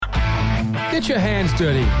Get your hands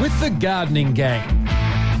dirty with the Gardening Gang.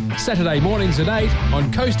 Saturday mornings at 8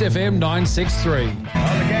 on Coast FM 963. Well,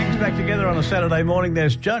 the gang's back together on a Saturday morning.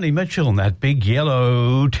 There's Joni Mitchell in that big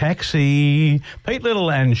yellow taxi. Pete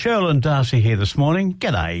Little and Sherilyn Darcy here this morning.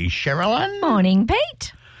 G'day, Sherilyn. Morning,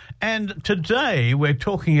 Pete. And today we're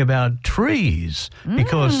talking about trees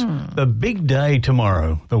because the big day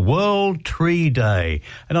tomorrow, the World Tree Day.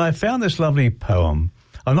 And I found this lovely poem.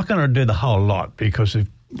 I'm not going to do the whole lot because if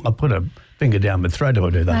I put a finger down my throat, I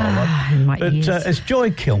do the whole lot. But it's Joy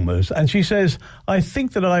Kilmers, and she says, I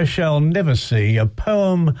think that I shall never see a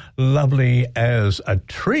poem lovely as a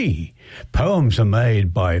tree. Poems are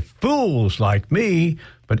made by fools like me,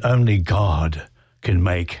 but only God can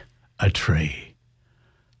make a tree.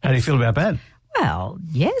 How do you feel about that? Well,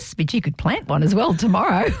 yes, but you could plant one as well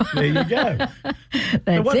tomorrow. There you go.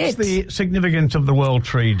 That's what's the significance of the World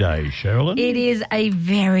Tree Day, Sherilyn? It is a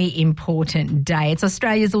very important day. It's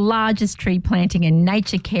Australia's largest tree planting and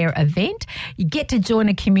nature care event. You get to join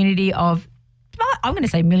a community of, I'm going to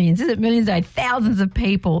say millions. Is it millions? No, thousands of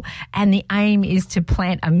people. And the aim is to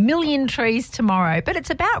plant 1 million trees tomorrow. But it's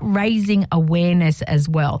about raising awareness as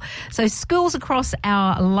well. So schools across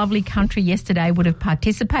our lovely country yesterday would have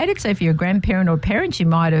participated. So if you're a grandparent or parent, you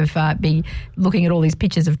might have be looking at all these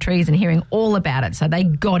pictures of trees and hearing all about it. So they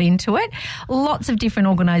got into it. Lots of different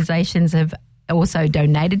organisations have also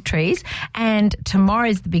donated trees, and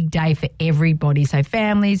tomorrow's the big day for everybody. So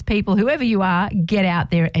families, people, whoever you are, get out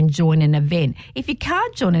there and join an event. If you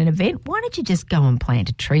can't join an event, why don't you just go and plant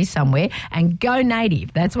a tree somewhere and go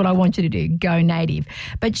native? That's what I want you to do, go native.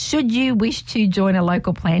 But should you wish to join a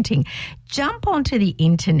local planting, jump onto the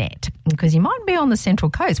internet because you might be on the Central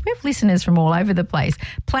Coast. We have listeners from all over the place.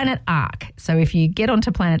 Planet Ark. So if you get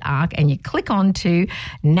onto Planet Ark and you click onto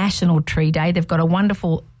National Tree Day, they've got a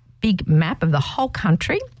wonderful big map of the whole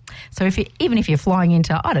country. So even if you're flying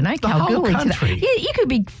into, I don't know, Kalgoorlie today. Yeah, you could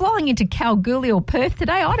be flying into Kalgoorlie or Perth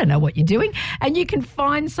today. I don't know what you're doing. And you can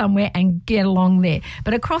find somewhere and get along there.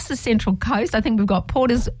 But across the Central Coast, I think we've got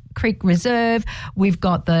Porters Creek Reserve. We've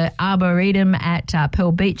got the Arboretum at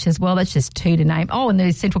Pearl Beach as well. That's just two to name. Oh, and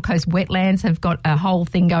the Central Coast Wetlands have got a whole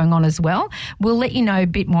thing going on as well. We'll let you know a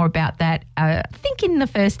bit more about that. I think in the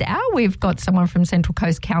first hour, we've got someone from Central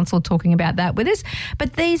Coast Council talking about that with us.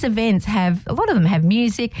 But these events have, a lot of them have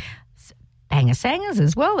music, banger-sangers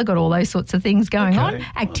as well. They've got all those sorts of things going on.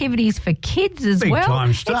 Activities for kids as well.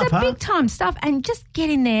 Big-time stuff, It's a big-time stuff. And just get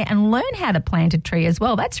in there and learn how to plant a tree as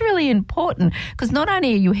well. That's really important because not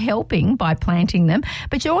only are you helping by planting them,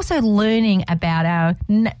 but you're also learning about our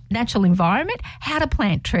natural environment, how to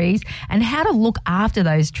plant trees and how to look after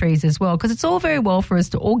those trees as well, because it's all very well for us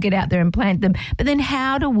to all get out there and plant them, but then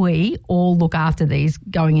how do we all look after these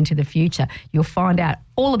going into the future? You'll find out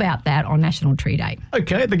all about that on National Tree Day.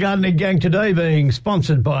 Okay, the Gardening Gang today being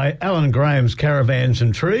sponsored by Alan Graham's Caravans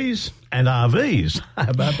and Trees and RVs. How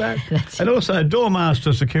about that? And also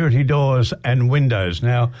Doormaster Security Doors and Windows.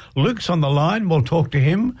 Now, Luke's on the line. We'll talk to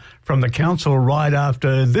him from the council right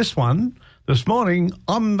after this one this morning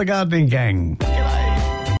on the Gardening Gang.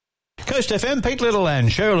 Coast FM, Pete Little and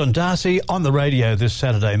Sherilyn Darcy on the radio this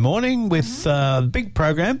Saturday morning with a big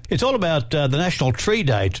program. It's all about the National Tree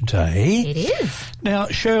Day today. It is. Now,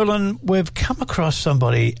 Sherilyn, we've come across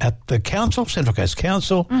somebody at the council, Central Coast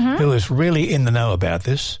Council, who is really in the know about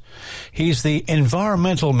this. He's the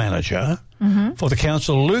environmental manager for the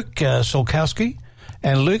council, Luke Solkowski.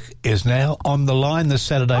 And Luke is now on the line this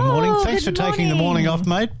Saturday morning. Thanks for taking the morning off,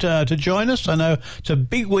 mate, to join us. I know it's a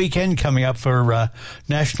big weekend coming up for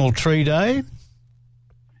National Tree Day.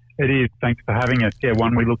 It is. Thanks for having us. Yeah,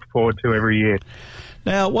 one we look forward to every year.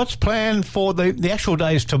 Now, what's planned for the actual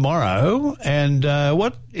days tomorrow, and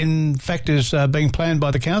what, in fact, is being planned by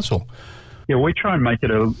the council? Yeah, we try and make it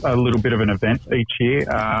a little bit of an event each year.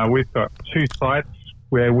 We've got 2 sites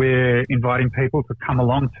where we're inviting people to come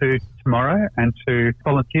along to tomorrow and to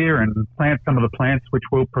volunteer and plant some of the plants which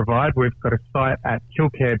we'll provide. We've got a site at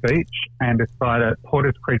Kilcare Beach and a site at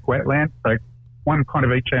Porters Creek Wetlands, so one kind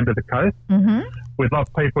of each end of the coast. We'd love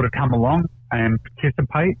people to come along and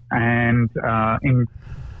participate and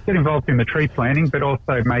get involved in the tree planting, but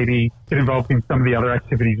also maybe get involved in some of the other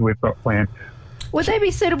activities we've got planned. Would they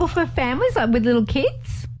be suitable for families, like with little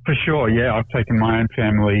kids? For sure, yeah. I've taken my own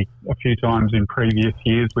family a few times in previous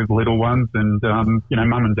years with little ones, and mum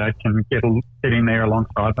and dad can get in there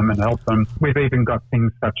alongside them and help them. We've even got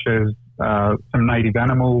things such as some native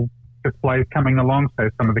animal displays coming along, so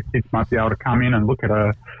some of the kids might be able to come in and look at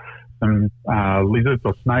some lizards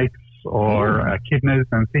or snakes or echidnas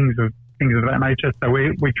and things of that nature. So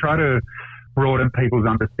we try to broaden people's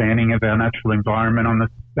understanding of our natural environment on the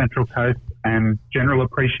Central Coast and general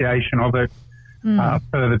appreciation of it.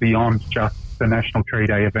 further beyond just the National Tree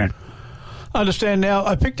Day event. I understand now.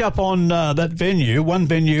 I picked up on that venue, one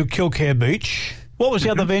venue, Kilcare Beach. What was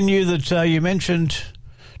the other venue that you mentioned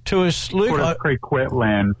to us, Luke? Porters Creek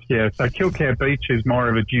Wetlands, yeah. So Kilcare Beach is more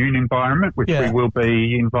of a dune environment, which we will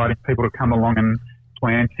be inviting people to come along and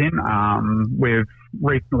plant in. We've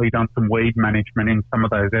recently done some weed management in some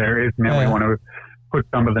of those areas. Now we want to put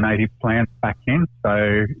some of the native plants back in,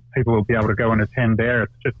 so people will be able to go and attend there.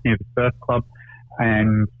 It's just near the surf club,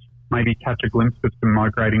 and maybe catch a glimpse of some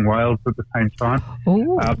migrating whales at the same time.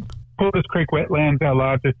 Porters Creek Wetlands, our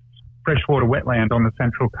largest freshwater wetland on the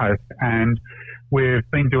Central Coast, and we've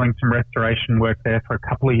been doing some restoration work there for a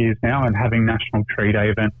couple of years now and having National Tree Day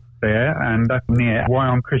events there, and that's near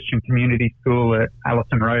Wyong Christian Community School at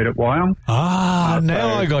Allison Road at Wyong.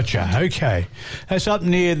 Now I got you. Okay. That's up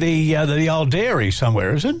near the old dairy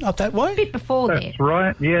somewhere, is it? Up that way? A bit before there. That's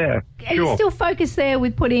right, yeah. Are you still focused there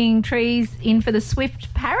with putting trees in for the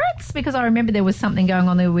swift parrots? Because I remember there was something going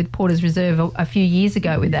on there with Porters Reserve a few years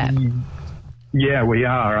ago with that. Yeah, we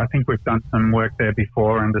are. I think we've done some work there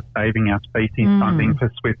before under saving our species funding for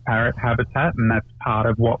swift parrot habitat, and that's part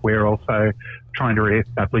of what we're also trying to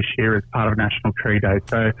re-establish here as part of National Tree Day.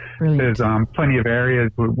 So there's plenty of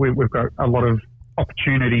areas. We've got a lot of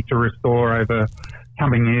opportunity to restore over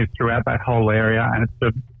coming years throughout that whole area, and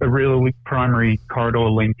it's a really primary corridor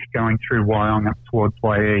link going through Wyong up towards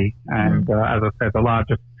Waee, and as I said, the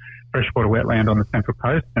largest freshwater wetland on the Central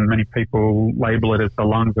Coast, and many people label it as the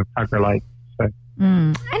lungs of Tuggerah Lake.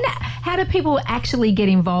 And how do people actually get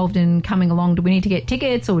involved in coming along? Do we need to get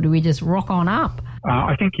tickets, or do we just rock on up?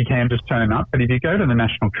 I think you can just turn up, but if you go to the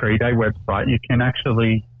National Tree Day website, you can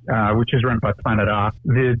actually, which is run by Planet Ark,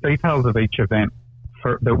 the details of each event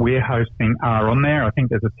that we're hosting are on there. I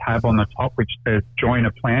think there's a tab on the top which says Join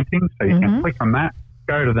a Planting, so you can click on that,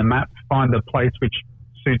 go to the map, find the place which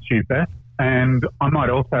suits you best. And I might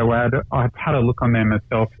also add, I've had a look on there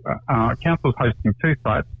myself. Council's hosting 2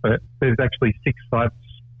 sites, but there's actually 6 sites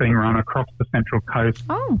being run across the Central Coast.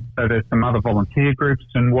 So there's some other volunteer groups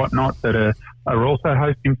and whatnot that are also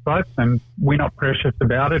hosting sites, and we're not precious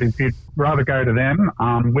about it. If you'd rather go to them,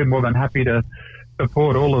 we're more than happy to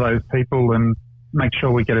support all of those people and make sure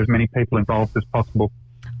we get as many people involved as possible.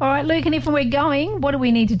 All right, Luke, and if we're going, what do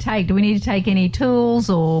we need to take? Do we need to take any tools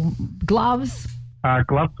or gloves?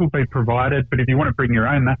 Gloves will be provided, but if you want to bring your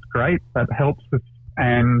own, that's great. That helps us.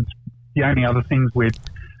 And the only other things we'd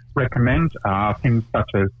recommend are things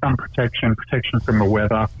such as sun protection from the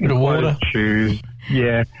weather, water, shoes.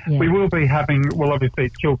 Yeah. We will be having, obviously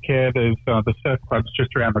at Kilcare, there's the surf club's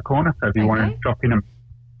just around the corner, so if you want to drop in and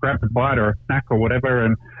grab a bite or a snack or whatever.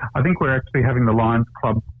 And I think we're actually having the Lions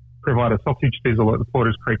Club provide a sausage sizzle at the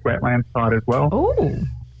Porters Creek Wetland site as well.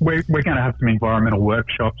 We're going to have some environmental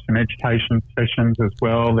workshops and education sessions as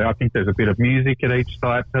well. I think there's a bit of music at each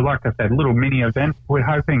site. So like I said, little mini events. We're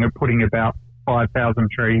hoping of putting about 5,000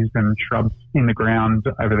 trees and shrubs in the ground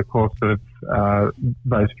over the course of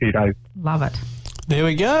those few days. Love it. There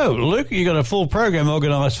we go. Luke, you got a full program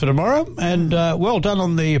organised for tomorrow, and well done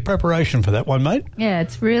on the preparation for that one, mate. Yeah,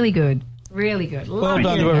 it's really good. Really good. Well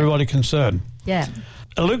done to everybody concerned. Yeah.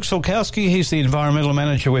 Luke Sulkowski, he's the Environmental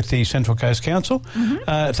Manager with the Central Coast Council.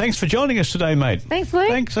 Thanks for joining us today, mate. Thanks, Luke.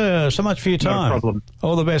 Thanks so much for your time. No problem.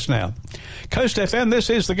 All the best now. Coast FM, this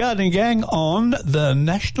is the Gardening Gang on the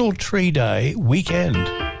National Tree Day weekend.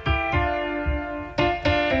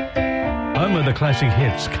 Home of the classic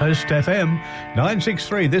hits, Coast FM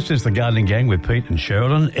 963. This is the Gardening Gang with Pete and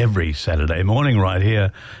Sherilyn every Saturday morning right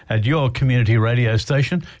here at your community radio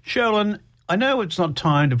station. Sherilyn, I know it's not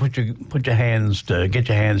time to get your hands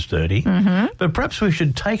dirty, but perhaps we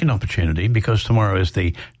should take an opportunity, because tomorrow is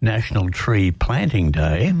the National Tree Planting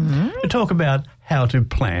Day, to talk about how to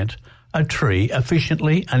plant a tree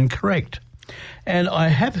efficiently and correct. And I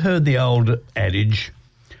have heard the old adage,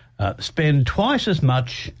 spend twice as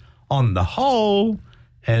much on the hole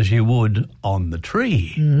as you would on the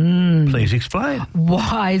tree. Please explain.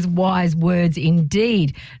 Wise words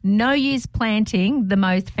indeed. No use planting the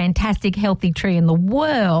most fantastic healthy tree in the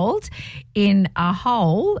world in a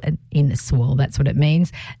hole, in the soil, that's what it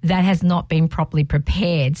means, that has not been properly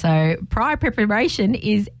prepared. So prior preparation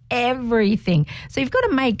is everything. So you've got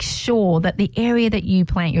to make sure that the area that you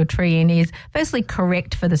plant your tree in is firstly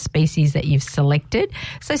correct for the species that you've selected.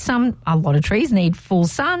 So a lot of trees need full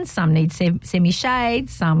sun, some need semi-shade,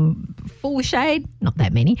 some full shade, not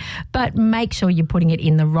that many, but make sure you're putting it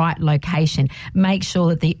in the right location. Make sure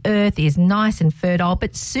that the earth is nice and fertile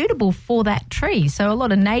but suitable for that tree. So a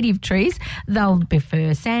lot of native trees, they'll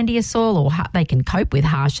prefer sandier soil, or they can cope with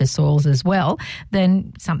harsher soils as well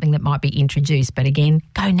than something that might be introduced. But again,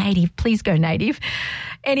 go native. Please go native.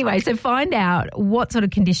 Anyway, so find out what sort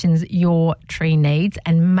of conditions your tree needs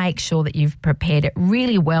and make sure that you've prepared it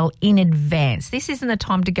really well in advance. This isn't the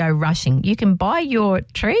time to go rushing. You can buy your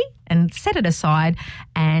tree and set it aside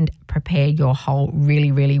and prepare your hole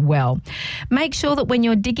really, really well. Make sure that when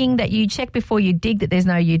you're digging that you check before you dig that there's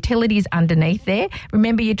no utilities underneath there.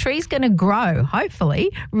 Remember, your tree's going to grow,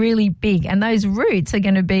 hopefully, really big, and those roots are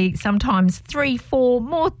going to be sometimes 3, 4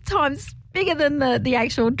 more times bigger than the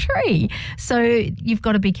actual tree. So you've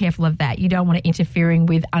got to be careful of that. You don't want it interfering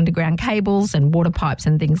with underground cables and water pipes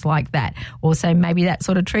and things like that. Also, maybe that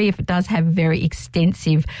sort of tree, if it does have very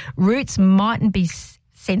extensive roots, mightn't be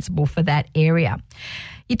sensible for that area.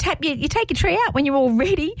 You take your tree out when you're all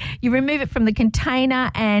ready. You remove it from the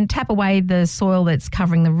container and tap away the soil that's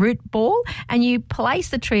covering the root ball, and you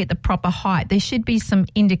place the tree at the proper height. There should be some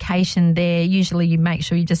indication there. Usually you make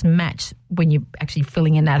sure you just match when you're actually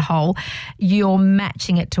filling in that hole. You're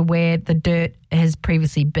matching it to where the dirt has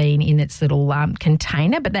previously been in its little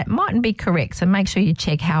container, but that mightn't be correct. So make sure you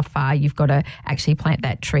check how far you've got to actually plant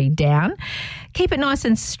that tree down. Keep it nice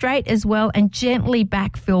and straight as well, and gently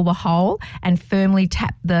backfill the hole and firmly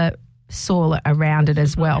tap the soil around it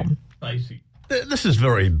as well. Basic. This is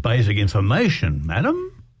very basic information,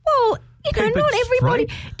 madam. Well, you know, Keep it not everybody.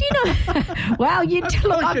 straight. Do you know? Well, you Of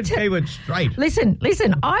look. course you keep it straight. Listen.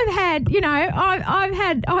 I've had, you know,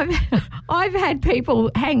 I've had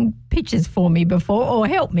people hang pictures for me before, or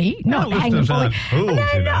help me, not hang them listeners for me. aren't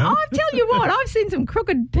fools, you know. I'll tell you what. I've seen some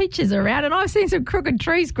crooked pictures around, and I've seen some crooked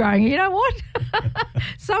trees growing. You know what?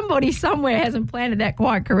 Somebody somewhere hasn't planted that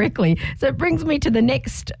quite correctly. So it brings me to the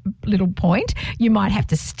next little point. You might have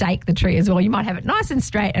to stake the tree as well. You might have it nice and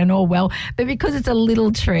straight and all well, but because it's a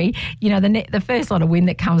little tree, you know, the first lot of wind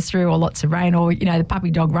that comes through, or lots of rain, or, you know, the puppy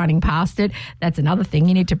dog running past it, that's another thing.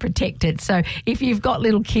 You need to protect it. So if you've got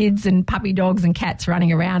little kids and puppy dogs and cats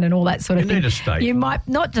running around and all that sort of thing, need a stake. you might,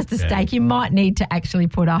 not just a stake, you might need to actually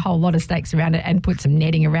put a whole lot of stakes around it and put some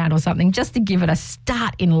netting around or something, just to give it a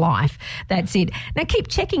start in life. That's it. Now keep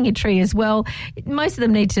checking your tree as well. Most of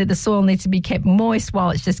them the soil needs to be kept moist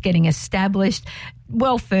while it's just getting established,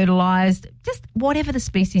 well fertilised. Just whatever the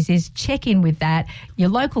species is, check in with that. Your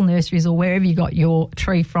local nurseries or wherever you got your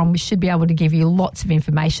tree from should be able to give you lots of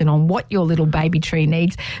information on what your little baby tree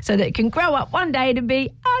needs, so that it can grow up one day to be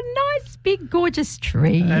a nice, big, gorgeous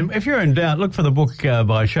tree. And if you're in doubt, look for the book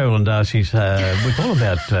by Cheryl and Darcy's book all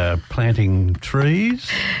about planting trees.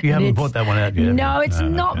 You haven't brought that one out yet? No, it's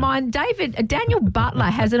not mine. Daniel Butler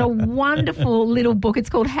has a wonderful little book. It's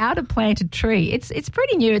called How to Plant a Tree. It's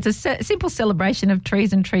pretty new. It's a simple celebration of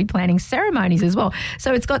trees and tree planting ceremonies as well.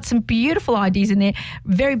 So it's got some beautiful ideas in there,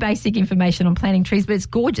 very basic information on planting trees, but it's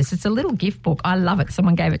gorgeous. It's a little gift book. I love it.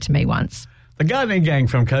 Someone gave it to me once. The Gardening Gang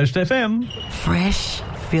from Coast FM. Fresh,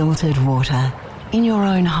 filtered water in your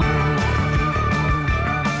own home.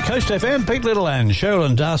 Coast FM, Pete Little and Cheryl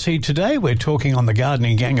and Darcy. Today we're talking on the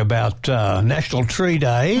Gardening Gang about National Tree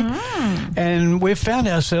Day, and we've found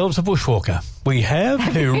ourselves a bushwalker. We have,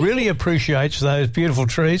 who really appreciates those beautiful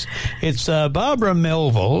trees. It's Barbara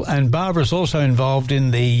Melville, and Barbara's also involved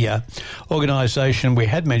in the organisation we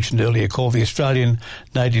had mentioned earlier called the Australian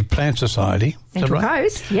Native Plant Society. Central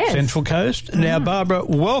Coast, yes. Central Coast. Now, Barbara,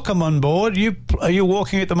 welcome on board. Are you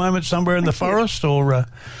walking at the moment somewhere in the forest or...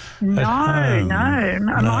 No, I'm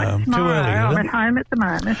not too early. I'm at home at the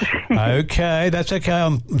moment. Okay, that's okay.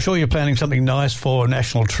 I'm sure you're planning something nice for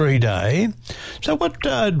National Tree Day. So what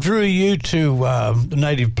drew you to the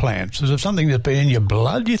native plants? Is it something that's been in your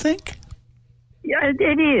blood, you think? Yeah,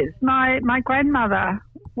 it is. My grandmother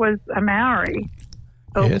was a Maori,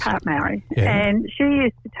 part Maori, and she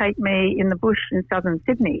used to take me in the bush in southern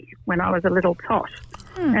Sydney when I was a little tot.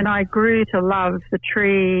 And I grew to love the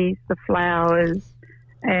trees, the flowers,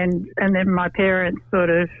 and then my parents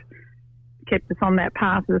sort of kept us on that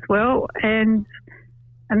path as well. And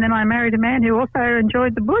then I married a man who also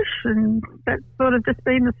enjoyed the bush, and that's sort of just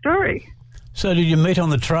been the story. So did you meet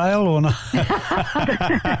on the trail or not?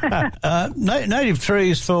 Native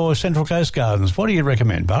trees for Central Coast Gardens. What do you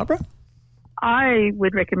recommend, Barbara? I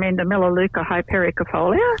would recommend a Melaleuca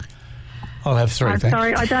hypericofolia. I'll have three, thanks.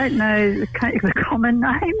 Sorry, I don't know the common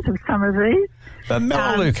names of some of these. But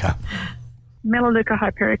Melaleuca. Melaleuca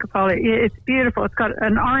hypericofolia. Yeah, it's beautiful. It's got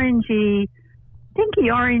an orangey,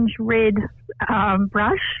 pinky orange-red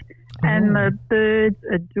brush, and the birds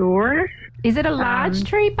adore it. Is it a large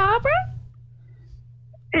tree, Barbara?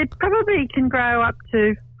 It probably can grow up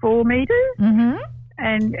to 4 metres, and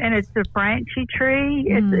it's a branchy tree.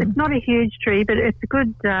 It's not a huge tree, but it's a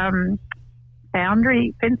good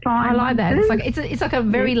boundary fence line. I like that. Too. It's like a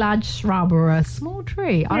very large shrub or a small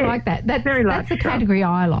tree. I like that. That's the category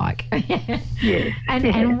I like. Yes.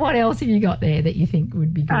 And what else have you got there that you think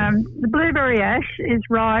would be good? The blueberry ash is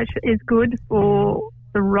good for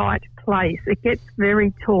the right place. It gets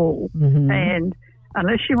very tall, and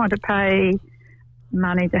unless you want to pay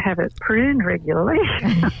money to have it pruned regularly,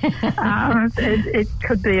 it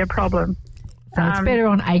could be a problem. So it's better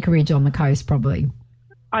on acreage on the coast, probably.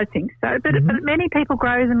 I think so, but many people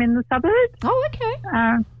grow them in the suburbs. Oh, okay.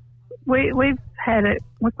 We've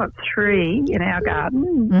got 3 in our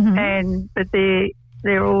garden, but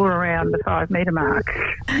they're all around the 5 metre mark.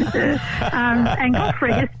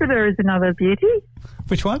 Angophora hispida is another beauty.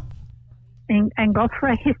 Which one?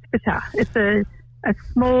 Angophora hispida. It's a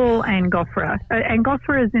small Angophora.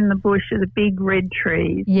 Angophoras in the bush are the big red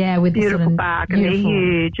trees. Yeah, with beautiful bark, and they're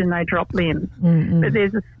huge and they drop limbs. But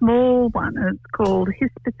there's a small one, and it's called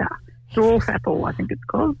hispida, dwarf apple, I think it's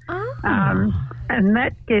called. And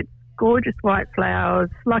that gets gorgeous white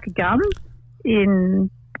flowers like a gum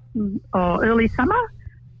in early summer,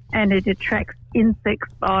 and it attracts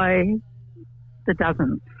insects by the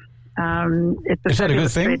dozens. Is that a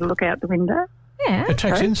good thing? To look out the window. Yeah. It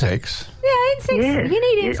attracts insects. Yeah, insects. Yes. You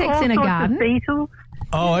need insects in a garden. Of beetles.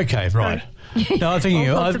 Oh, okay, right. No, I'm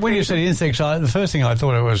thinking, when you said insects, the first thing I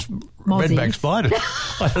thought it was redback spiders.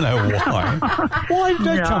 I don't know why. Why did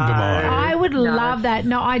that come to mind? I would love that.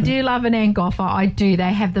 No, I do love an Angophora. I do.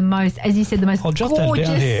 They have the most, as you said, the most gorgeous. I'll jot that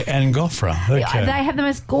down here, Angophora. Okay. They have the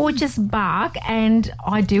most gorgeous bark, and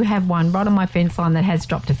I do have one right on my fence line that has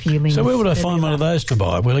dropped a few limbs. So where would I find one of those to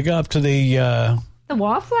buy? Will I go up to the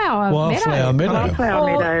Wildflower Meadow. Wildflower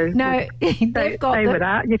Meadow. No, they've got you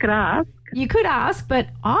could ask. You could ask, but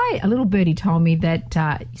a little birdie told me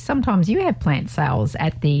that sometimes you have plant sales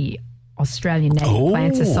at the Australian Native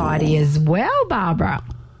Plant Society as well, Barbara.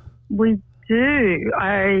 We do.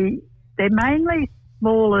 They're mainly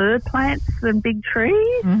smaller plants than big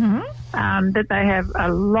trees, but they have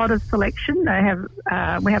a lot of selection. They have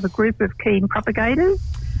we have a group of keen propagators,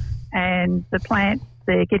 and the plants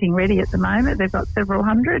they're getting ready at the moment. They've got several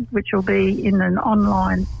hundred, which will be in an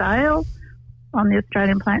online sale on the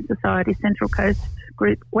Australian Plant Society Central Coast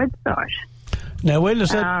Group website. Now, when does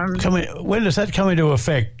that come in? When does that come into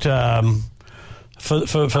effect for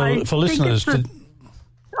listeners?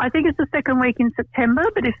 I think it's the second week in September,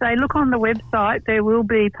 but if they look on the website, there will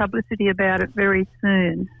be publicity about it very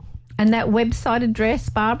soon. And that website address,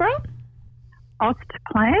 Barbara?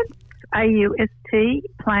 AustPlants,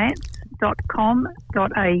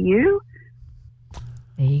 AustPlants.com.au.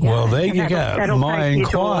 There you go. Well, there you go. My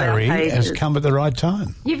inquiry has come at the right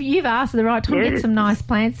time. You've asked at the right time to get some nice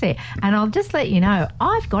plants there. And I'll just let you know,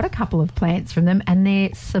 I've got a couple of plants from them and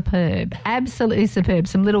they're superb, absolutely superb.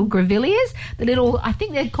 Some little grevilleas, I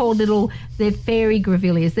think they're called they're fairy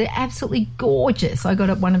grevilleas. They're absolutely gorgeous. I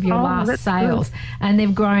got at one of your last sales and they're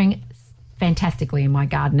growing fantastically in my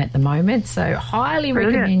garden at the moment, so highly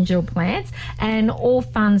recommend your plants, and all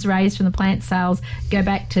funds raised from the plant sales go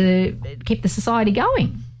back to keep the society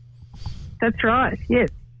going. That's right, yes.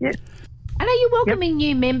 And are you welcoming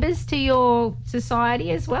new members to your society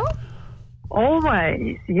as well?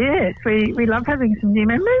 Always, yes. We love having some new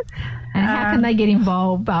members. And how can they get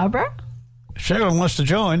involved, Barbara? Sherilyn wants to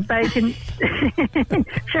join. They can.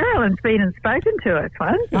 Sherilyn's been and spoken to us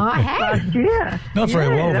once. I have. Last year. Not very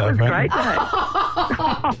well, though. That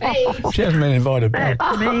Was was great. She hasn't been invited back.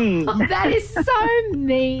 That's mean. That is so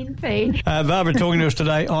mean, Pete. Barbara talking to us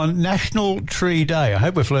today on National Tree Day. I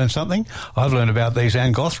hope we've learned something. I've learned about these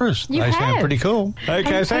Angophoras. They sound pretty cool.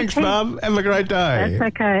 Okay, thanks, Barb. Have a great day.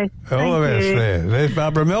 That's okay. All the best there. There's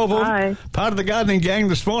Barbara Melville, Bye. part of the gardening gang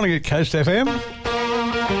this morning at Coast FM.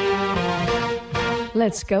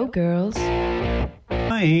 Let's go, girls.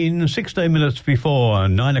 16 minutes before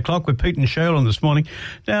 9 o'clock with Pete and Sherilyn this morning.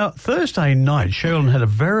 Now, Thursday night, Sherilyn had a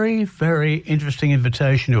very, very interesting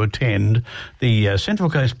invitation to attend the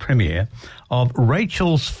Central Coast premiere of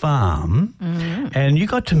Rachel's Farm, and you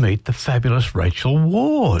got to meet the fabulous Rachel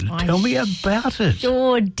Ward. Tell me about it.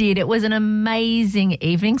 Sure did. It was an amazing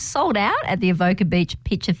evening, sold out at the Avoca Beach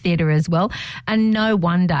Picture Theatre as well, and no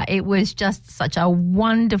wonder. It was just such a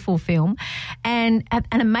wonderful film and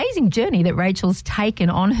an amazing journey that Rachel's taken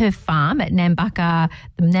on her farm at the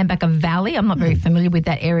Nambucca Valley. I'm not very familiar with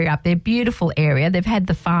that area up there. Beautiful area. They've had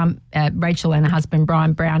the farm, Rachel and her husband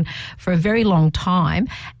Brian Brown, for a very long time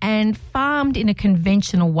and farmed in a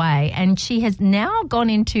conventional way, and she has now gone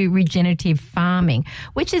into regenerative farming. farming,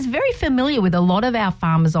 which is very familiar with a lot of our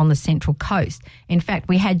farmers on the Central Coast. In fact,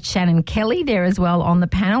 we had Shannon Kelly there as well on the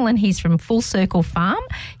panel, and he's from Full Circle Farm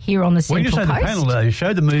here on the Central Coast. When you say the panel, though, you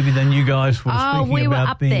showed the movie, then you guys were speaking we about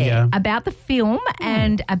were up there about the film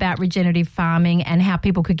and about regenerative farming and how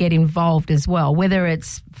people could get involved as well, whether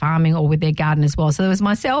it's farming or with their garden as well. So there was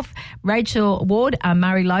myself, Rachel Ward,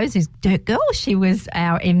 Murray Lowe's, who's Dirt Girl. She was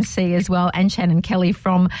our MC as well, and Shannon Kelly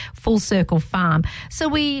from Full Circle Farm. So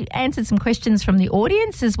we answered some questions from the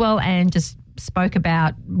audience as well and just spoke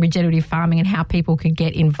about regenerative farming and how people could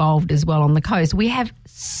get involved as well on the coast. We have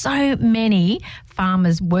so many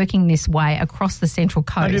farmers working this way across the Central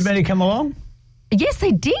Coast. Did many come along? Yes,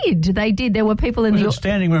 they did. They did. There were people in Was it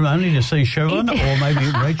standing room only to see Sharon or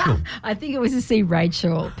maybe Rachel? I think it was to see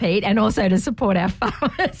Rachel, Pete, and also to support our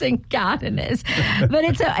farmers and gardeners. But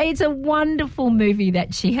it's a wonderful movie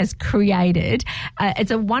that she has created.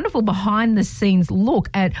 It's a wonderful behind-the-scenes look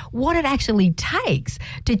at what it actually takes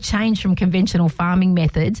to change from conventional farming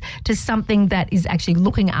methods to something that is actually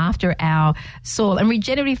looking after our soil. And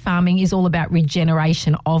regenerative farming is all about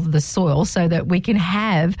regeneration of the soil so that we can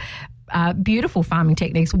have beautiful farming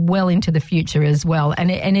techniques well into the future as well,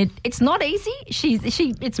 and it's not easy. It's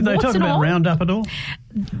Did they talk about Roundup at all?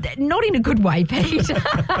 Not in a good way, Pete.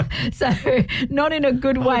 So not in a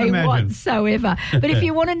good way whatsoever. But if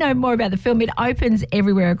you want to know more about the film, it opens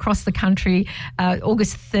everywhere across the country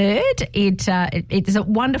August 3rd. It's a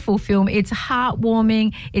wonderful film. It's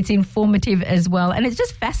heartwarming. It's informative as well, and it's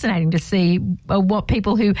just fascinating to see what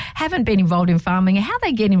people who haven't been involved in farming and how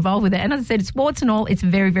they get involved with it. And as I said, it's warts and all. It's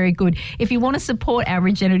very, very good. If you want to support our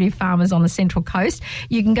regenerative farmers on the Central Coast,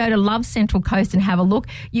 you can go to Love Central Coast and have a look.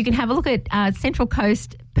 You can have a look at Central Coast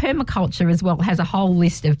Permaculture as well. It has a whole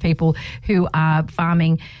list of people who are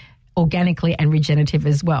farming organically and regenerative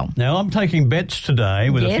as well. Now, I'm taking bets today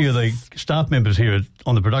with a few of the staff members here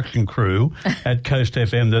on the production crew at Coast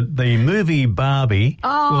FM that the movie Barbie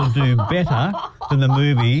will do better than the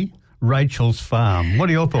movie Rachel's Farm. What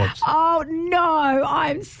are your thoughts? Oh, no.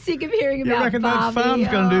 I'm sick of hearing about Barbie. You reckon that farm's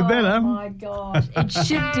going to do better? Oh, my gosh. It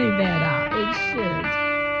should do better. It should.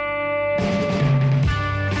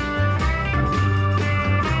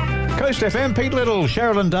 Coast FM, Pete Little,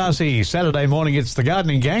 Sherilyn Darcy. Saturday morning, it's the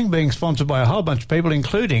Gardening Gang, being sponsored by a whole bunch of people,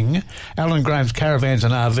 including Alan Graham's Caravans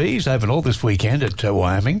and RVs, open all this weekend at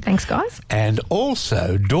Wyoming. Thanks, guys. And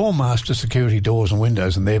also Doormaster Security Doors and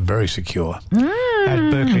Windows, and they're very secure. At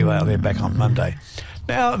Berkeley Vale, they're back on Monday.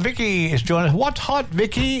 Now, Vicky is joining us. What's hot,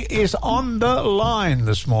 Vicky, is on the line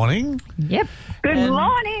this morning. Yep. Good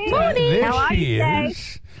morning. There How are she you today?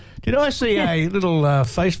 is. Did I see a little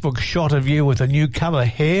Facebook shot of you with a new colour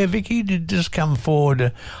hair, Vicky? Did you just come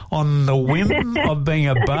forward on the whim of being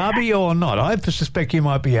a Barbie or not? I suspect you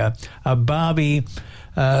might be a Barbie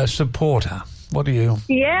supporter. What do you...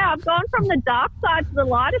 Yeah, I've gone from the dark side to the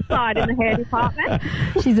lighter side in the hair department.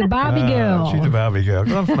 She's a Barbie girl. She's a Barbie girl.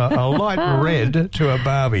 Gone from a light red to a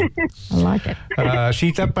Barbie. I like it.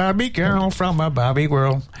 She's a Barbie girl from a Barbie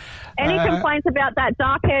world. Any complaints about that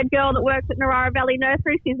dark-haired girl that works at Narara Valley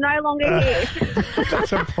Nursery? She's no longer here.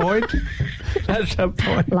 That's a point. That's a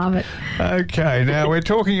point. Love it. Okay, now we're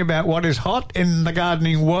talking about what is hot in the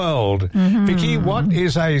gardening world. Vicky, what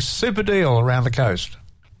is a super deal around the coast?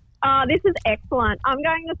 This is excellent. I'm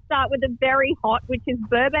going to start with a very hot, which is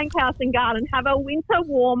Burbank House and Garden have a winter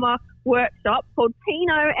warmer workshop called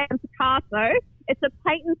Pinot and Picasso. It's a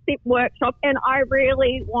paint and sip workshop, and I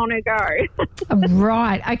really want to go.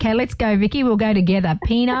 Right. Okay, let's go, Vicky. We'll go together.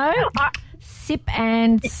 Pinot, sip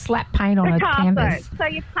and slap paint on Picasso. a canvas. So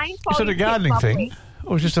you paint Is it a gardening thing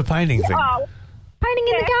or just a painting thing? Painting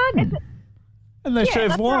in the garden. And they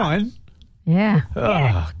serve wine? Yeah.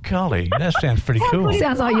 Oh, golly, that sounds pretty cool.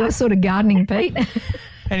 Sounds like your sort of gardening, Pete.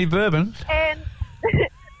 Any bourbon? And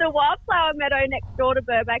the Wildflower Meadow next door to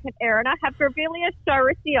Burbank and Erina have Grevillea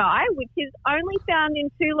shorrisii, which is only found in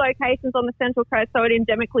 2 locations on the Central Coast, so it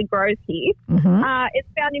endemically grows here. It's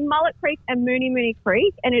found in Mullet Creek and Mooney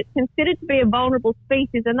Creek, and it's considered to be a vulnerable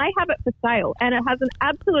species, and they have it for sale. And it has an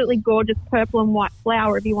absolutely gorgeous purple and white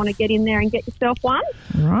flower if you want to get in there and get yourself one.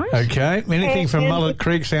 Right. Okay, anything from Mullet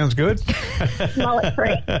Creek sounds good. Mullet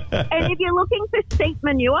Creek. And if you're looking for sheep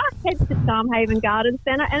manure, head to Charmhaven Garden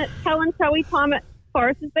Centre, and it's Kalanchoe time at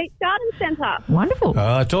Foresters Beach Garden Centre. Wonderful.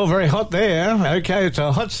 It's all very hot there. Okay, it's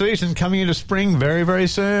a hot season coming into spring very, very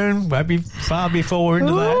soon. Won't be far before we're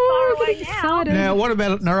into that. Far away now. Now, what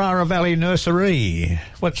about Narara Valley Nursery?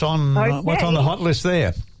 What's on the hot list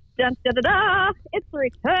there? Dun, da, da, da. It's the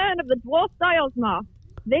return of the dwarf diosma.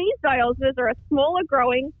 These diosmas are a smaller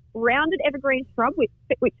growing, rounded evergreen shrub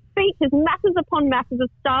which features masses upon masses of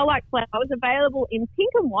star-like flowers available in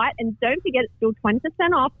pink and white. And don't forget, it's still 20%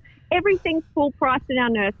 off. everything's full price in our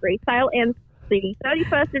nursery. Sale ends the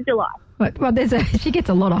 31st of July. Well, she gets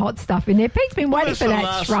a lot of hot stuff in there. Pete's been waiting for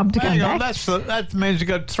that shrub to come back. That means you've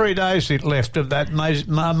got 3 days left of that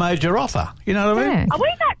major offer. You know what I mean? Are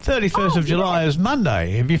we that? 31st of July is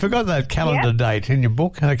Monday. Have you forgot that calendar date in your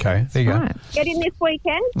book? Okay, there you go. Get in this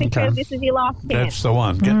weekend because this is your last chance. That's the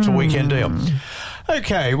one. Get the weekend deal.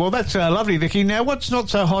 Okay, well, that's lovely, Vicky. Now, what's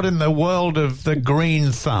not so hot in the world of the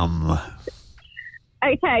green thumb?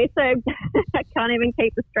 Okay, so I can't even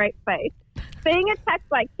keep a straight face. Being attacked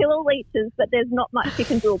by killer leeches, but there's not much you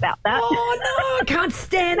can do about that. Oh, no, I can't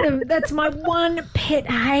stand them. That's my one pet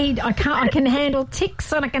hate. I can handle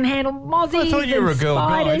ticks and I can handle mozzies. I thought you were a girl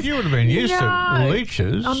guide. You would have been used to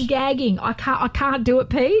leeches. I'm gagging. I can't do it,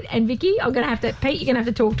 Pete. And Vicky, Pete, you're going to have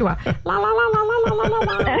to talk to her. La, la, la, la, la, la,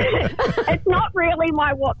 la, la. It's not really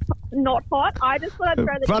my what's not hot. I just thought I'd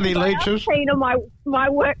throw the bloody leeches. Tina, my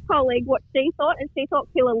work colleague, what she thought, and she thought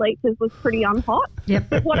killer leeches was pretty unhot. Yep.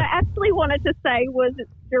 But what I actually wanted to say was it's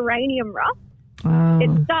geranium rust.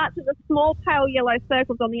 It starts as a small pale yellow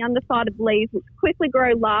circles on the underside of leaves, which quickly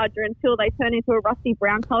grow larger until they turn into a rusty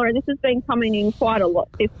brown colour. And this has been coming in quite a lot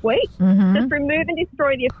this week. Mm-hmm. Just remove and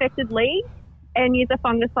destroy the affected leaves and use a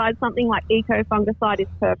fungicide. Something like eco-fungicide is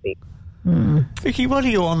perfect. Vicky, what are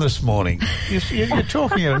you on this morning? You're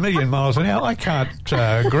talking at 1,000,000 miles an hour. I can't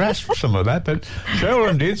grasp some of that, but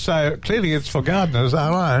Sherilyn did, so clearly it's for gardeners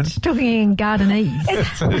alone. She's talking in gardenese.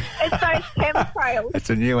 It's those chemtrails.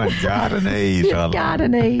 It's a new one, gardenese.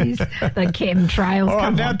 Gardenese. The chemtrails. All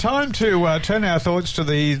right, now time to turn our thoughts to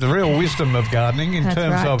the real wisdom of gardening in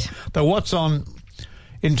terms of the what's on.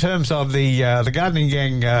 In terms of the Gardening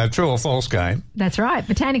Gang true or false game. That's right.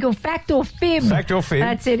 Botanical fact or fib. Fact or fib.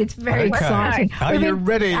 That's it. It's very exciting. Are you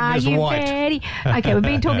ready, Ms. White? Ready? Okay, we've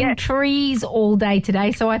been talking trees all day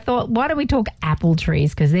today, so I thought, why don't we talk apple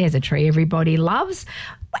trees? Because there's a tree everybody loves.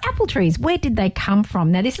 Apple trees, where did they come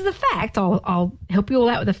from? Now, this is a fact. I'll help you all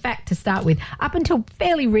out with a fact to start with. Up until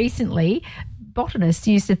fairly recently, botanists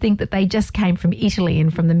used to think that they just came from Italy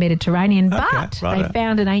and from the Mediterranean, but they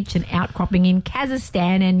found an ancient outcropping in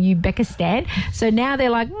Kazakhstan and Uzbekistan. So now they're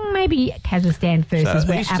like, maybe Kazakhstan first is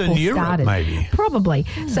where Eastern apples Europe, started. maybe. Probably.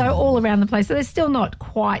 So all around the place. So they're still not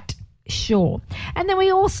quite sure. And then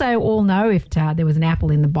we also all know if there was an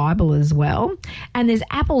apple in the Bible as well. And there's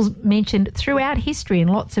apples mentioned throughout history in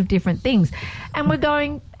lots of different things. And we're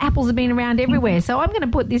going, apples have been around everywhere. So I'm going to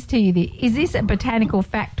put this to you. Is this a botanical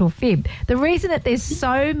fact or fib? The reason that there's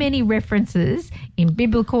so many references in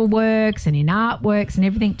biblical works and in artworks and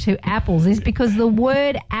everything to apples is because the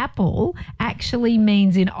word apple actually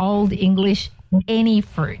means in Old English any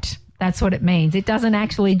fruit. That's what it means. It doesn't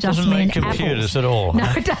actually just mean computers apples. at all.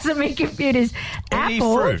 No, it doesn't mean computers. Any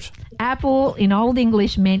fruit. Apple in Old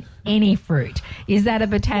English meant any fruit. Is that a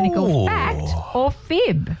botanical fact or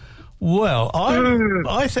fib? Well, I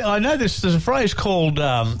know there's a phrase called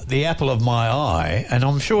the apple of my eye, and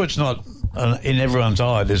I'm sure it's not in everyone's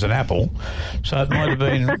eye there's an apple, so it might have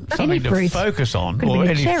been something to focus on. Could or be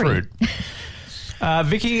any cherry. fruit.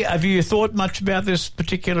 Vicky, have you thought much about this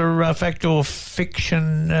particular fact or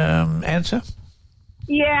fiction answer?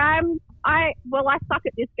 Yeah, I suck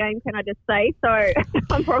at this game, can I just say? So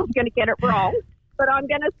I'm probably going to get it wrong, but I'm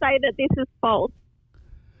going to say that this is false.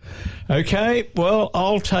 Okay, well,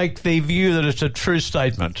 I'll take the view that it's a true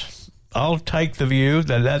statement. I'll take the view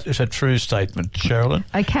that is a true statement, Sherilyn.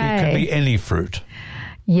 Okay. It could be any fruit.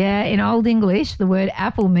 Yeah, in Old English, the word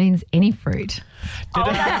apple means any fruit.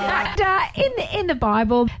 In the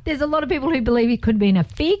Bible, there's a lot of people who believe it could have been a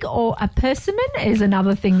fig or a persimmon is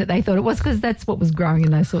another thing that they thought it was because that's what was growing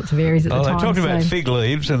in those sorts of areas at the time. They talked about fig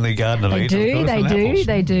leaves in the Garden of Eden.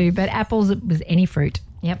 They do. But apples, it was any fruit.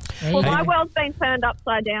 Yep. Well, my world's been turned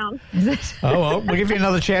upside down. Is it? Oh, well, we'll give you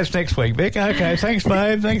another chance next week, Vic. Okay, thanks,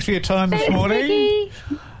 babe. Thanks for your time this morning. Vicky.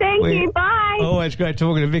 Thank you. Bye. Always great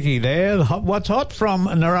talking to Vicky there. What's hot from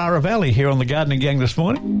Narara Valley here on the Gardening Gang this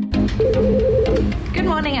morning. Good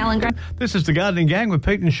morning, Alan Gray. This is the Gardening Gang with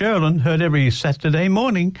Pete and Sherilyn, heard every Saturday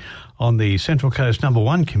morning on the Central Coast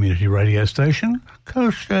 #1 community radio station,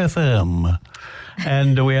 Coast FM.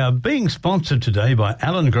 And we are being sponsored today by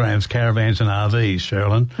Alan Graham's Caravans and RVs,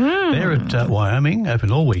 Sherilyn. They're at Wyoming,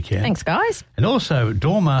 open all weekend. Thanks, guys. And also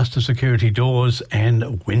Doormaster Security Doors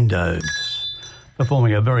and Windows,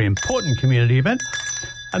 performing a very important community event.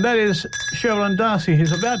 And that is Sherilyn Darcy,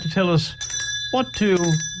 who's about to tell us what to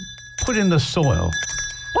put in the soil.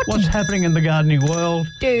 What's happening in the gardening world?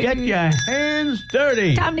 Get your hands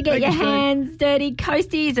dirty. Time to get your hands dirty,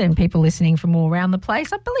 coasties, and people listening from all around the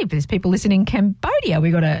place. I believe there's people listening in Cambodia. We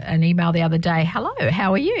got an email the other day. Hello,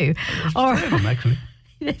 how are you? There's 3 of them, actually.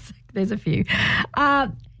 There's a few.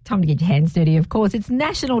 Time to get your hands dirty, of course. It's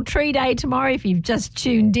National Tree Day tomorrow if you've just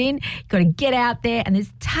tuned in. You've got to get out there, and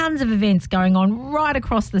there's tons of events going on right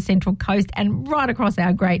across the Central Coast and right across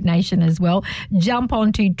our great nation as well. Jump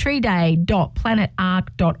onto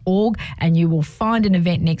treeday.planetark.org and you will find an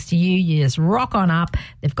event next to you. You just rock on up.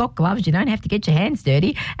 They've got gloves. You don't have to get your hands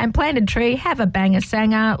dirty. And plant a tree, have a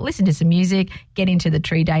banger-sanger, listen to some music, get into the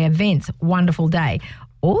Tree Day events. Wonderful day.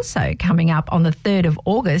 Also coming up on the 3rd of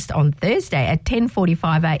August on Thursday at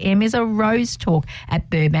 10:45am is a rose talk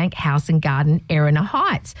at Burbank House and Garden, Erina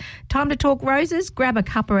Heights. Time to talk roses, grab a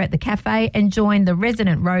cuppa at the cafe and join the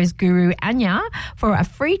resident rose guru Anya for a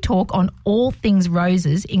free talk on all things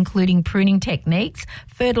roses, including pruning techniques,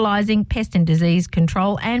 fertilising, pest and disease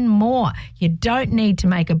control and more. You don't need to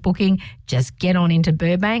make a booking, just get on into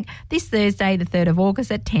Burbank this Thursday the 3rd of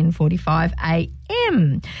August at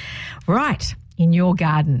 10:45am. Right. In your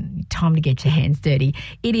garden, time to get your hands dirty.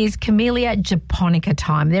 It is Camellia japonica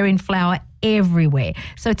time. They're in flower everywhere.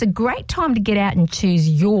 So it's a great time to get out and choose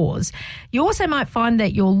yours. You also might find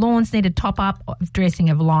that your lawns need a top-up of dressing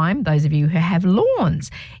of lime, those of you who have lawns.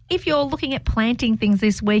 If you're looking at planting things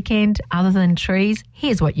this weekend other than trees,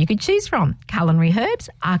 here's what you could choose from. Culinary herbs,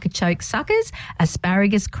 artichoke suckers,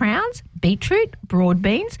 asparagus crowns, beetroot, broad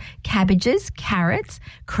beans, cabbages, carrots,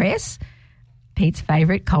 cress, Pete's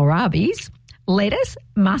favourite, kohlrabis, lettuce,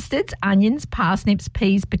 mustards, onions, parsnips,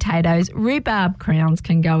 peas, potatoes, rhubarb crowns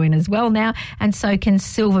can go in as well now, and so can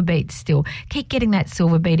silver beets still. Keep getting that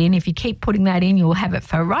silver beet in. If you keep putting that in, you'll have it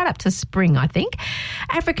for right up to spring, I think.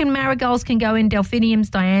 African marigolds can go in, delphiniums,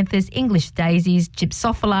 dianthus, English daisies,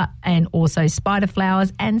 gypsophila, and also spider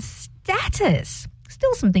flowers and statice.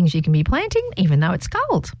 Still some things you can be planting, even though it's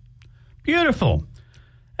cold. Beautiful.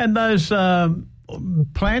 And those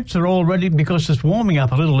plants are all ready because it's warming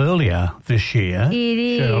up a little earlier this year, it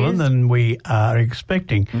is, Sherilyn, than we are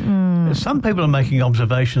expecting. Some people are making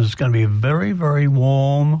observations it's going to be a very, very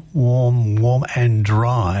warm and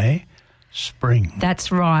dry spring.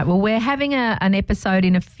 That's right. Well, we're having an episode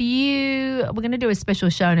we're going to do a special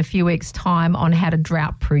show in a few weeks' time on how to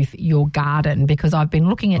drought-proof your garden, because I've been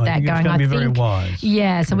looking at that going, I think very wise.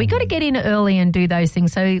 Yeah, so we got to get in early and do those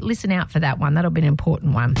things. So listen out for that one. That'll be an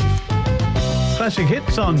important one. Classic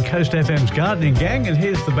hits on Coast FM's Gardening Gang, and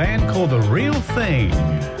here's the band called The Real Thing.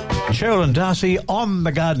 Sherilyn Darcy on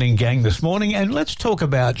the Gardening Gang this morning, and let's talk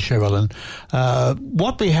about, Sherilyn,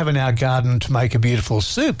 what we have in our garden to make a beautiful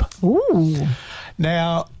soup. Ooh.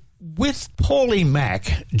 Now, with Paulie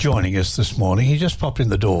Mack joining us this morning, he just popped in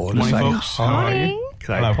the door to say folks. hi.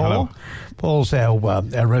 G'day, hello, Paul. Hello. Paul's our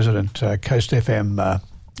resident Coast FM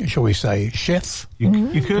shall we say, chef?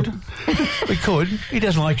 You could. We could. He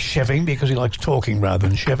doesn't like chefing because he likes talking rather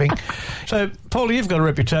than chefing. So, Paul, you've got a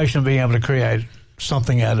reputation of being able to create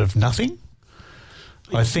something out of nothing.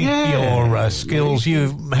 I think your skills,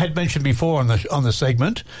 you had mentioned before on the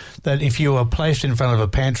segment that if you were placed in front of a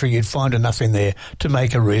pantry, you'd find enough in there to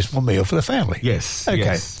make a reasonable meal for the family. Yes. Okay.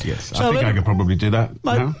 Yes. So I think I could probably do that.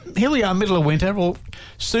 Mate, here we are, middle of winter. Well,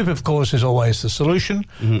 soup, of course, is always the solution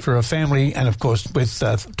for a family, and of course, with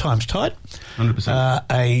times tight, 100%.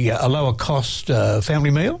 A lower cost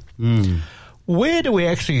family meal. Where do we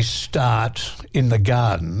actually start in the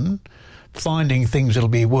garden finding things that'll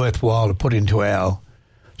be worthwhile to put into our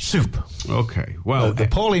soup? Okay, well... the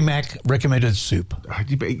Paulie Mack recommended soup.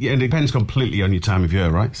 It depends completely on your time of year,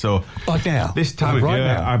 right? So, like now. This time of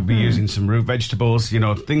year, I'd be using some root vegetables,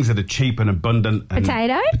 things that are cheap and abundant. And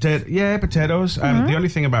potatoes. The only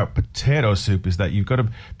thing about potato soup is that you've got to,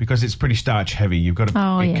 because it's pretty starch heavy, you've got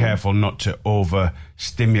to be careful not to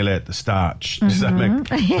over-stimulate the starch. Does that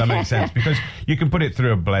make sense? Because you can put it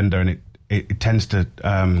through a blender and it tends to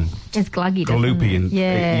it's gluggy, go loopy, and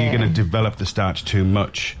you're going to develop the starch too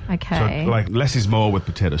much. Okay. So less is more with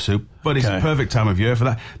potato soup, but it's a perfect time of year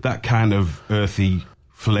for that kind of earthy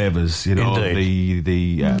flavours.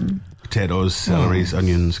 The potatoes, celeries,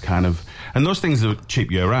 onions, kind of, and those things are cheap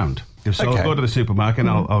year round. So I'll go to the supermarket and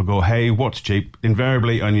I'll go, hey, what's cheap?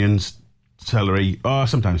 Invariably onions, celery, or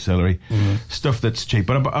sometimes celery, stuff that's cheap.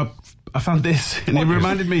 But I found this, and it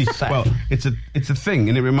reminded me. Well, it's a thing,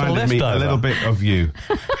 and it reminded me a little bit of you,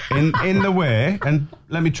 in the way. And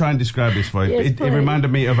let me try and describe this for you. Yes, it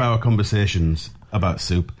reminded me of our conversations about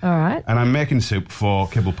soup. All right. And I'm making soup for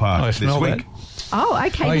Kibble Park this week. Oh,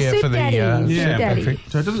 okay. The soup daddy.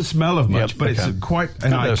 So it doesn't smell of much, but it's quite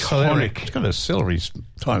an iconic. It's got a celery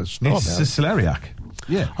kind of smell. It's a celeriac.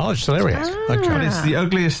 Yeah. Oh, it's celeriac. Okay. But it's the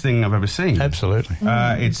ugliest thing I've ever seen. Absolutely.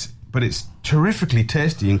 But it's terrifically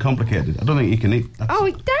tasty and complicated. I don't think you can eat.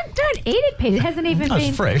 Don't Don't eat it, Pete. It hasn't even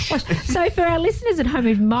been fresh. washed. So for our listeners at home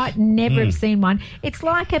who might never have seen one, it's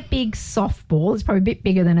like a big softball. It's probably a bit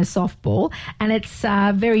bigger than a softball, and it's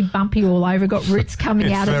very bumpy all over. Got roots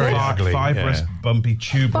coming out of it. Ugly, fibrous, bumpy,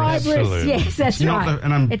 tuberous. Fibrous, yes, that's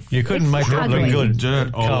right. You couldn't make that look good.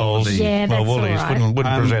 Dirt all over the... Yeah, that's Woolies all right.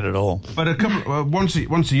 wouldn't present at all. But once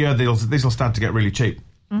a year, these will start to get really cheap.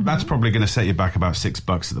 Mm-hmm. That's probably going to set you back about $6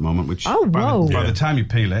 at the moment, which by the time you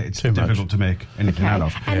peel it, it's difficult to make anything out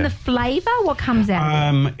of. And the flavour, what comes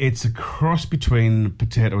out of it? It's a cross between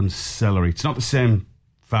potato and celery. It's not the same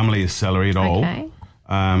family as celery at all. Okay.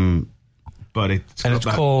 But it's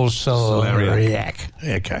called celeriac.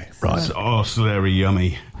 Okay, right. Celery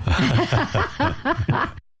yummy.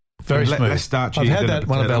 Very smooth. Let's start. I've had that at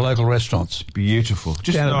one of our local restaurants. Beautiful.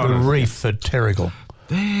 Just down at the Reef at Terrigal.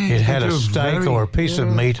 It had a steak or a piece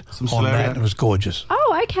of meat on that, and it was gorgeous.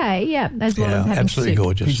 Oh, okay, yeah. As well as having absolutely soup.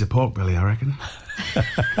 gorgeous. Piece of pork belly, I reckon.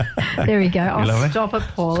 There we go. Oh, stop it,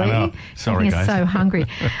 Paulie. Sorry, guys. So hungry.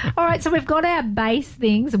 All right, so we've got our base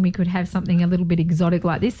things, and we could have something a little bit exotic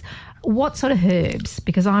like this. What sort of herbs?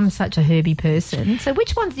 Because I'm such a herby person. So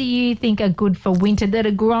which ones do you think are good for winter that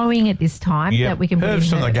are growing at this time that we can put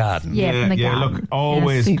herbs in from the garden? Yeah, from the garden. Look,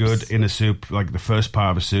 always good in a soup, like the first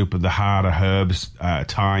part of a soup, the harder herbs,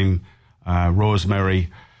 thyme, rosemary,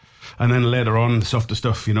 and then later on the softer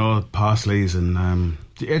stuff, parsleys, and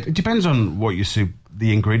it depends on what your soup,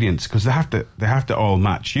 the ingredients, because they have to all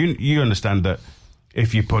match. You understand that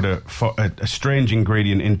if you put a strange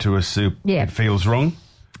ingredient into a soup, it feels wrong.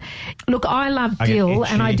 Look, I love dill,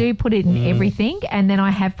 and I do put it in everything, and then I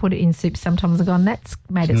have put it in soup sometimes. I've gone, that's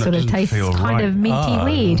made it sort of taste kind of minty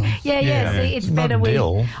weird. Yeah. See, it's better with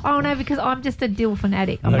dill. Oh, no, because I'm just a dill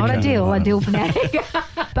fanatic. I'm not a dill fanatic.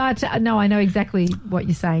 But, no, I know exactly what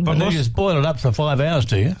you're saying. But you just boil it up for 5 hours,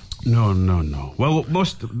 do you? No. Well,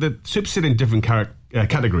 the soups sit in different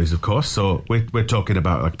categories, of course. So we're talking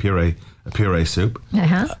about like a puree soup.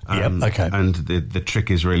 Okay. And the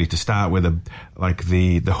trick is really to start with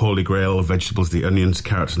the holy grail of vegetables, the onions,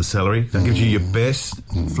 carrots, and celery. That gives you your base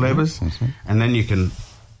flavors, and then you can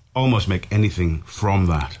almost make anything from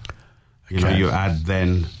that. You add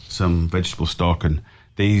then some vegetable stock, and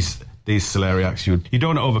these celeriacs, you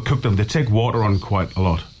don't overcook them. They take water on quite a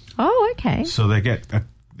lot. Oh, okay. So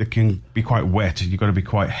they can be quite wet. You've got to be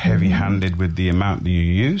quite heavy-handed with the amount that you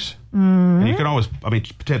use. And you can always,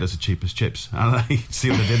 potatoes are cheap as chips. See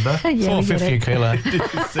what I did there? $4.50 a kilo.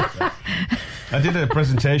 I did a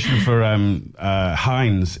presentation for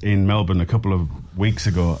Heinz in Melbourne a couple of weeks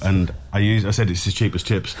ago, and I said it's as cheap as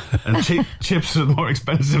chips, and chips are more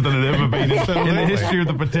expensive than they've ever been in the history of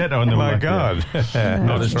the potato. And my God,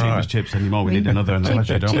 not as cheap as chips anymore. We need another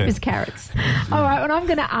analogy, don't we? Cheap as carrots. All right, and I'm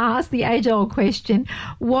going to ask the age-old question: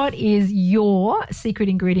 what is your secret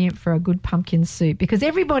ingredient for a good pumpkin soup? Because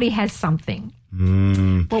everybody has something.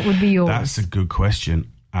 What would be yours? That's a good question,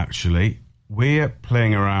 actually. We're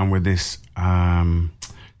playing around with this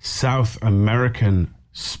South American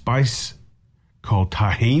spice called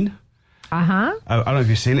Tajín. I don't know if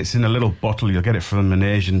you've seen it. It's in a little bottle. You'll get it from an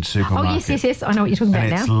Asian supermarket. Oh, yes. I know what you're talking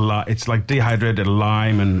about now. It's like dehydrated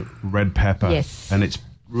lime and red pepper. Yes. And it's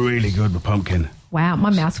really good with pumpkin. Wow, my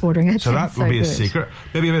mouth's watering. So that would be a secret.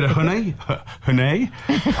 Maybe a bit of honey. Honey.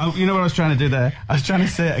 You know what I was trying to do there? I was trying to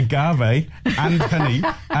say agave and honey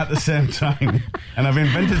at the same time. And I've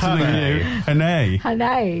invented something new.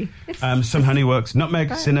 Honey. Some honey works.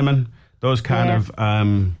 Nutmeg, cinnamon, those kind of...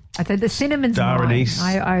 I said the cinnamon's mine. Anise.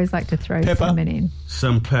 I always like to throw cinnamon in.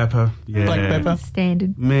 Some pepper. Yeah. Black pepper.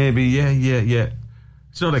 Standard. Maybe, yeah.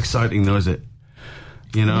 It's not exciting though, is it?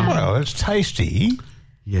 Well, it's tasty.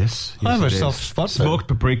 Yes. I have a soft spot. Smoked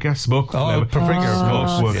paprika.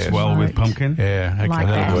 Paprika works well with pumpkin. Yeah, okay, like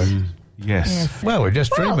that'll work. Yes. Well, we're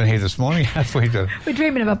just dreaming here this morning. We're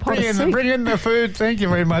dreaming of a pot of soup. Bring in the food. Thank you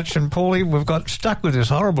very much. And Paulie, we've got stuck with this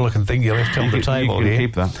horrible looking thing you left on the table here.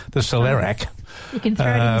 Keep that. The celeriac. You can throw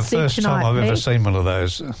it in the soup first tonight, time I've ever seen one of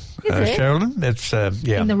those. Sherilyn, it's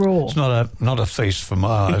in the raw. It's not a feast for my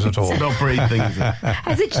eyes at all. It's not breathing.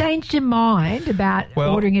 Has it changed your mind about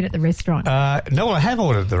ordering it at the restaurant? No, I have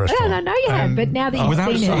ordered at the restaurant. I know you have, but now that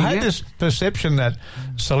you've seen it, I had this perception that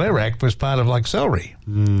celeriac was part of like celery,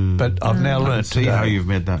 but I've now learned to see how you've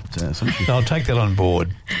made that. I'll take that on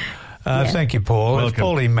board. Thank you, Paul. Welcome. It's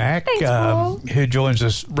Paulie Mack, Thanks, Paul. who joins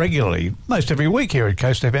us regularly, most every week here at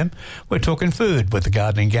Coast FM. We're talking food with the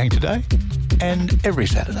Gardening Gang today and every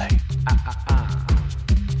Saturday.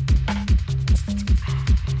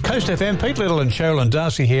 Coast FM, Pete Little and Sherilyn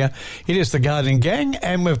Darcy here. It is the Gardening Gang,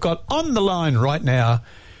 and we've got on the line right now,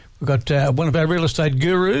 we've got one of our real estate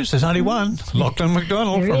gurus. There's only one, Lachlan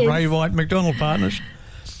McDonald from Ray White McDonald Partners.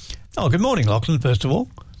 Oh, good morning, Lachlan, first of all.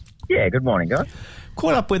 Yeah, good morning, guys.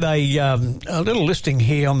 Caught up with a little listing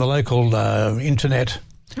here on the local internet,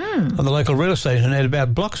 on the local real estate internet,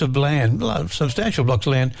 about blocks of land, substantial blocks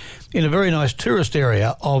of land, in a very nice tourist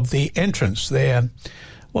area of the entrance there.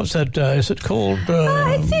 What's that? Is it called?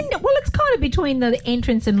 It's kind of between the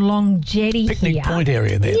entrance and Long Jetty Picnic here. Point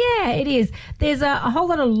area there. Yeah, it is. There's a whole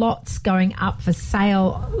lot of lots going up for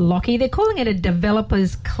sale, Lockie. They're calling it a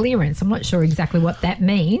developer's clearance. I'm not sure exactly what that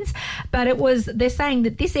means, but they're saying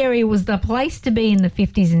that this area was the place to be in the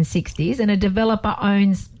 50s and 60s, and a developer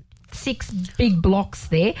owns 6 big blocks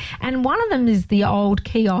there, and one of them is the old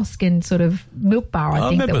kiosk and sort of milk bar, I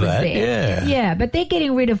think, that was there. Yeah, but they're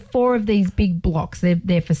getting rid of 4 of these big blocks.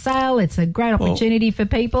 They're for sale. It's a great opportunity for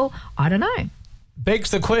people. I don't know.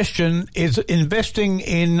 Begs the question, is investing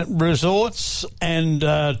in resorts and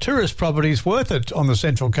tourist properties worth it on the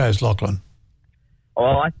Central Coast, Lachlan?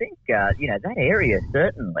 Well, I think, that area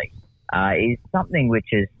certainly is something which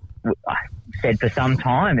is, said for some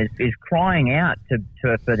time, is crying out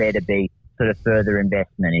for there to be sort of further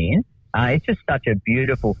investment in. It's just such a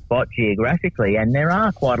beautiful spot geographically, and there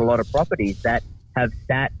are quite a lot of properties that have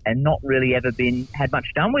sat and not really ever had much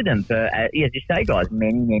done with them for, as you say, guys,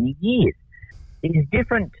 many, many years. It is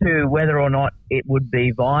different to whether or not it would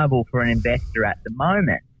be viable for an investor at the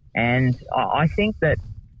moment. And I think that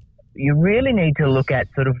you really need to look at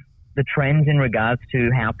sort of the trends in regards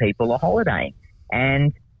to how people are holidaying.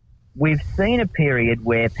 And we've seen a period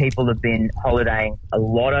where people have been holidaying a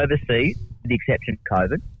lot overseas, with the exception of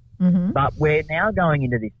COVID. Mm-hmm. But we're now going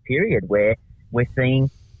into this period where we're seeing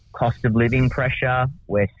cost of living pressure.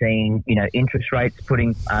 We're seeing, interest rates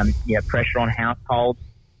putting, pressure on households.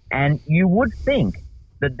 And you would think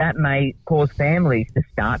that may cause families to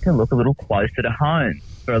start to look a little closer to home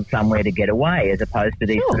for somewhere to get away, as opposed to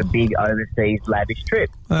these sort of big overseas lavish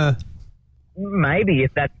trips. Maybe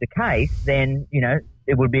if that's the case, then,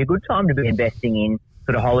 it would be a good time to be investing in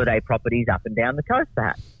sort of holiday properties up and down the coast,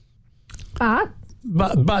 perhaps.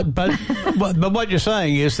 But what you're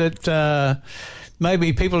saying is that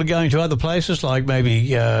maybe people are going to other places, like maybe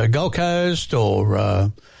Gold Coast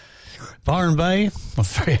or Byron Bay. Well,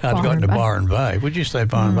 very hard to get into Byron Bay. Would you say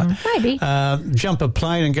Byron Bay? Maybe. Jump a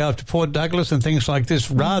plane and go up to Port Douglas and things like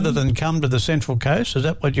this, rather than come to the Central Coast. Is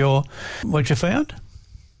that what you found?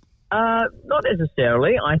 Not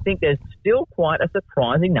necessarily. I think there's still quite a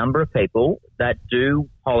surprising number of people that do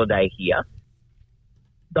holiday here.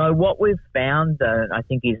 So what we've found, I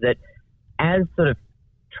think, is that as sort of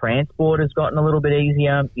transport has gotten a little bit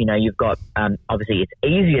easier, you've got, obviously it's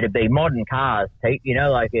easier to be modern cars, Pete,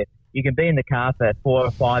 like you can be in the car for 4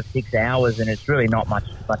 or 5, 6 hours and it's really not much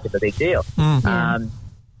of a big deal.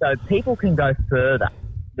 So people can go further.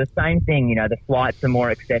 The same thing, the flights are more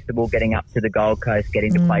accessible getting up to the Gold Coast,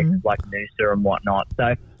 getting to places like Noosa and whatnot.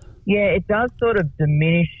 So, yeah, it does sort of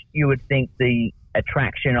diminish, you would think, the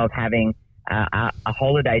attraction of having a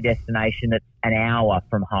holiday destination that's an hour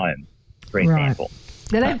from home, for example.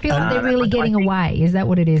 They don't feel like they're really getting away. Is that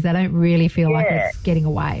what it is? They don't really feel like it's getting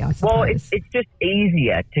away, I suppose. Well, it's just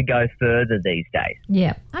easier to go further these days.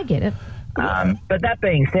 Yeah, I get it. But that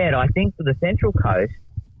being said, I think for the Central Coast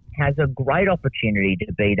has a great opportunity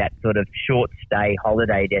to be that sort of short stay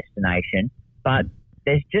holiday destination, but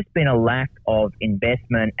there's just been a lack of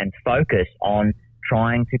investment and focus on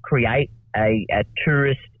trying to create a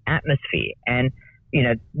tourist atmosphere. And,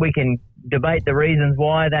 we can debate the reasons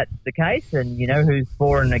why that's the case and, who's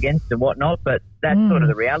for and against and whatnot, but that's sort of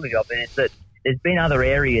the reality of it, is that there's been other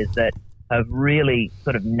areas that have really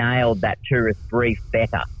sort of nailed that tourist brief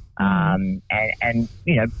better. And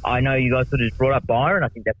I know you guys sort of just brought up Byron. I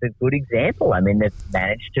think that's a good example. I mean, they've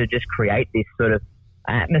managed to just create this sort of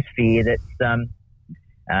atmosphere that's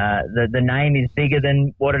the name is bigger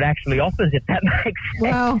than what it actually offers, if that makes sense.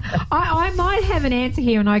 Well, I might have an answer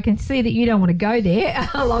here, and I can see that you don't want to go there,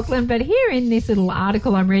 Lachlan, but here in this little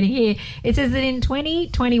article I'm reading here, it says that in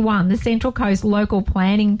 2021, the Central Coast Local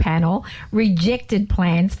Planning Panel rejected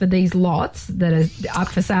plans for these lots that are up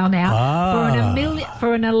for sale now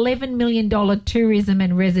for an $11 million tourism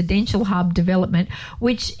and residential hub development,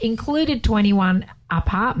 which included 21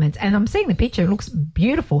 apartments. And I'm seeing the picture. It looks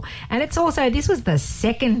beautiful. And it's also, this was the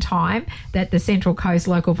second time that the Central Coast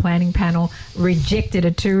Local Planning Panel rejected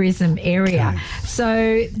a tourism area. Okay.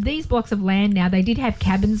 So these blocks of land now, they did have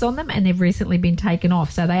cabins on them and they've recently been taken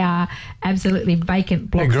off. So they are absolutely vacant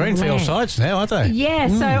blocks of land. They're greenfield sites now, aren't they? Yeah.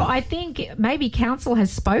 So I think maybe council has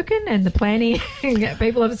spoken and the planning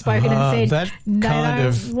people have spoken and said they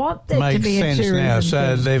don't want there to be a tourism now.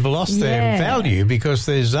 So thing. they've lost their value because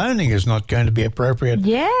their zoning is not going to be appropriate for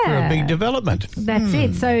a big development. That's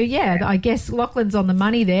it. So, I guess Lachlan's on the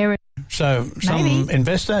money there. So some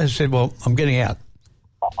investor has said, well, I'm getting out.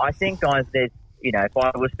 I think, guys, there's, if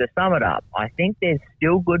I was to sum it up, I think there's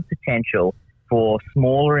still good potential for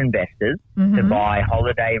smaller investors to buy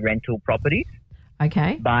holiday rental properties.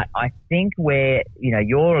 Okay. But I think what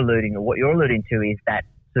you're alluding to is that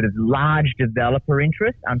sort of large developer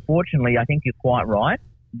interest. Unfortunately, I think you're quite right.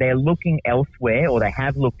 They're looking elsewhere, or they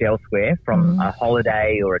have looked elsewhere from a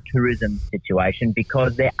holiday or a tourism situation,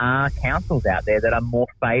 because there are councils out there that are more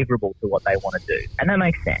favourable to what they want to do. And that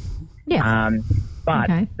makes sense. Yeah. But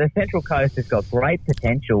the Central Coast has got great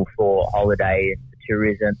potential for holiday and for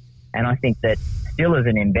tourism. And I think that still as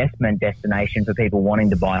an investment destination for people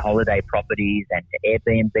wanting to buy holiday properties and to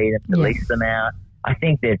Airbnb them, to lease them out, I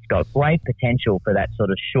think that it's got great potential for that sort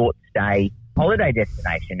of short stay holiday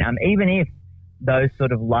destination, even if those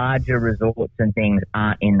sort of larger resorts and things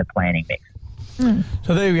aren't in the planning mix.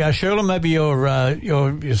 So there we go, Shirley. Maybe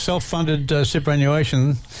your self-funded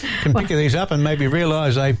superannuation can pick these up and maybe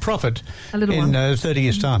realise a profit in 30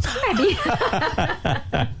 years' time. Maybe.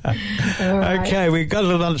 Okay, we've got a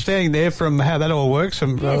little understanding there from how that all works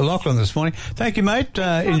from Lachlan this morning. Thank you, mate.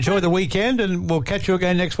 Enjoy the weekend, and we'll catch you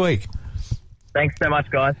again next week. Thanks so much,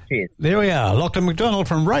 guys. Cheers. There we are. Lachlan McDonald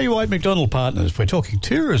from Ray White McDonald Partners. We're talking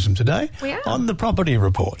tourism today on the Property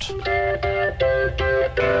Report.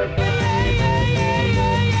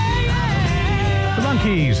 The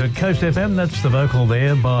Monkeys at Coast FM. That's the vocal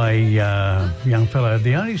there by young fellow,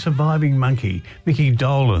 the only surviving monkey, Mickey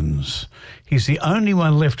Dolenz. He's the only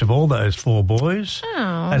one left of all those four boys,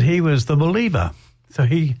 and he was the believer. So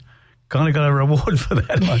he kind of got a reward for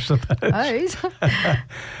that, I suppose.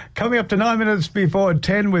 Coming up to 9 minutes before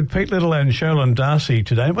 10 with Pete Little and Sherlyn Darcy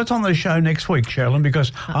today. What's on the show next week, Sherlyn?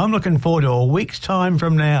 Because I'm looking forward to a week's time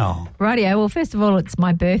from now. Rightio. Well, first of all, it's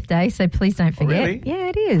my birthday, so please don't forget. Oh, really? Yeah,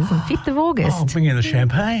 it is, on 5th of August. Oh, bring in the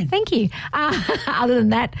champagne. Thank you. Other than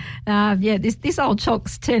that, this old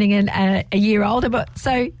chock's turning in a year older, but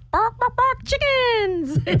so...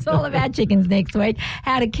 chickens! It's all about chickens next week.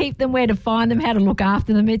 How to keep them, where to find them, how to look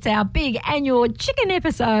after them. It's our big annual chicken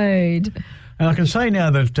episode. And I can say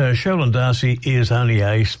now that Sherlyn Darcy is only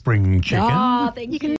a spring chicken. Oh, thank you.